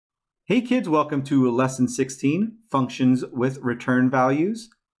Hey kids, welcome to Lesson 16, Functions with Return Values.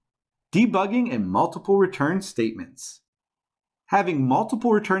 Debugging and multiple return statements. Having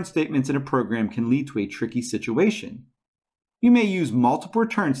multiple return statements in a program can lead to a tricky situation. You may use multiple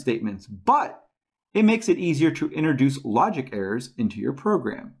return statements, but it makes it easier to introduce logic errors into your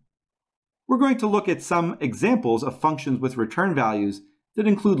program. We're going to look at some examples of functions with return values that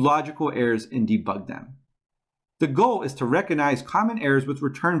include logical errors and debug them. The goal is to recognize common errors with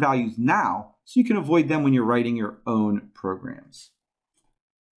return values now so you can avoid them when you're writing your own programs.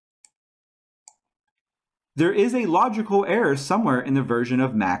 There is a logical error somewhere in the version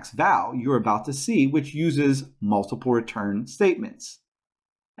of max_val you're about to see, which uses multiple return statements.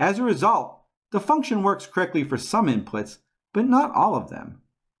 As a result, the function works correctly for some inputs, but not all of them.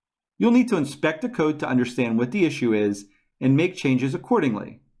 You'll need to inspect the code to understand what the issue is and make changes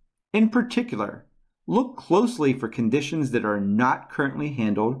accordingly. In particular, look closely for conditions that are not currently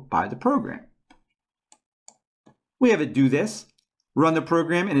handled by the program. We have it do this. Run the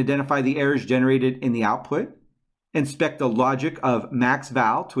program and identify the errors generated in the output. Inspect the logic of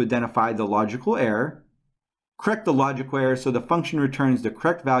max_val to identify the logical error. Correct the logical error so the function returns the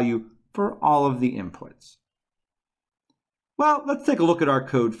correct value for all of the inputs. Well, let's take a look at our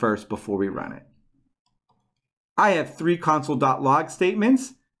code first before we run it. I have three console.log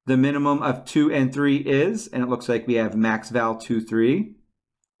statements. The minimum of 2 and 3 is, and it looks like we have max_val 2, 3.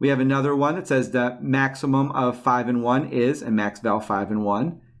 We have another one that says the maximum of 5 and 1 is, and max_val 5 and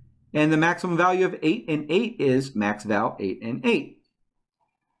 1. And the maximum value of 8 and 8 is max_val 8 and 8.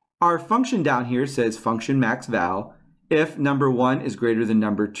 Our function down here says function max_val. If number 1 is greater than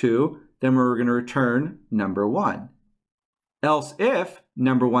number 2, then we're going to return number 1. Else if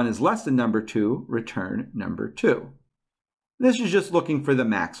number 1 is less than number 2, return number 2. This is just looking for the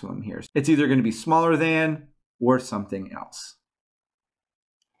maximum here. It's either going to be smaller than or something else.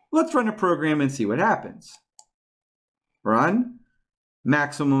 Let's run a program and see what happens. Run.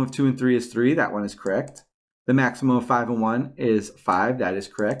 Maximum of 2 and 3 is 3. That one is correct. The maximum of 5 and 1 is 5. That is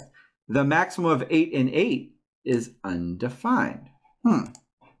correct. The maximum of 8 and 8 is undefined.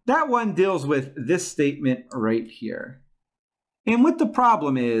 That one deals with this statement right here. And what the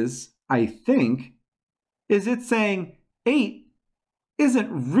problem is, I think, is it's saying 8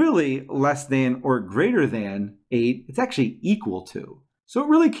 isn't really less than or greater than 8. It's actually equal to. So it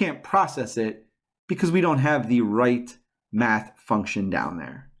really can't process it because we don't have the right math function down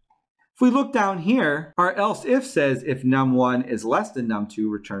there. If we look down here, our else if says if num1 is less than num2,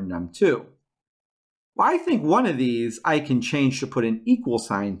 return num2. Well, I think one of these I can change to put an equal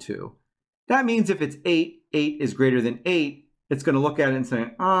sign to. That means if it's 8, 8 is greater than 8, it's going to look at it and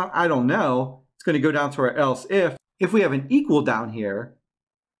say, I don't know. It's going to go down to our else if. If we have an equal down here,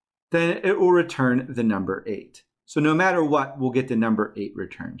 then it will return the number 8. So no matter what, we'll get the number 8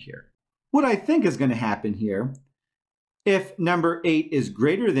 returned here. What I think is going to happen here, if number 8 is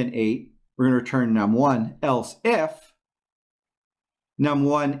greater than 8, we're going to return num1. Else if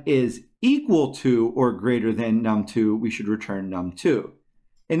num1 is equal to or greater than num2, we should return num2.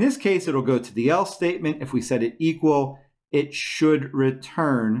 In this case, it'll go to the else statement. If we set it equal, it should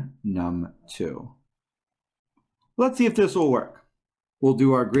return num2. Let's see if this will work. We'll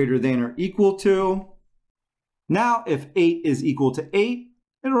do our greater than or equal to. Now, if 8 is equal to 8,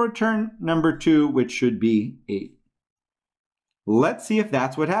 it'll return number 2, which should be 8. Let's see if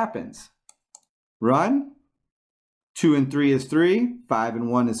that's what happens. Run. 2 and 3 is 3. 5 and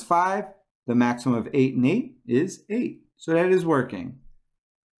 1 is 5. The maximum of 8 and 8 is 8. So that is working.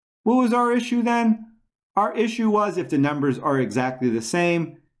 What was our issue then? Our issue was if the numbers are exactly the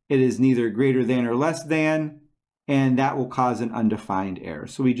same, it is neither greater than or less than, and that will cause an undefined error.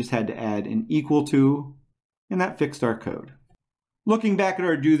 So we just had to add an equal to, and that fixed our code. Looking back at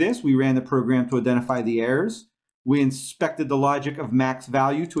our do this, we ran the program to identify the errors. We inspected the logic of max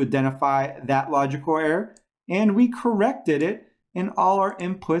value to identify that logical error, and we corrected it, and all our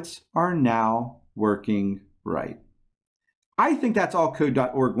inputs are now working right. I think that's all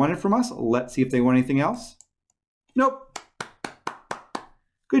code.org wanted from us. Let's see if they want anything else. Nope.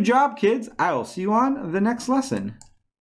 Good job, kids. I will see you on the next lesson.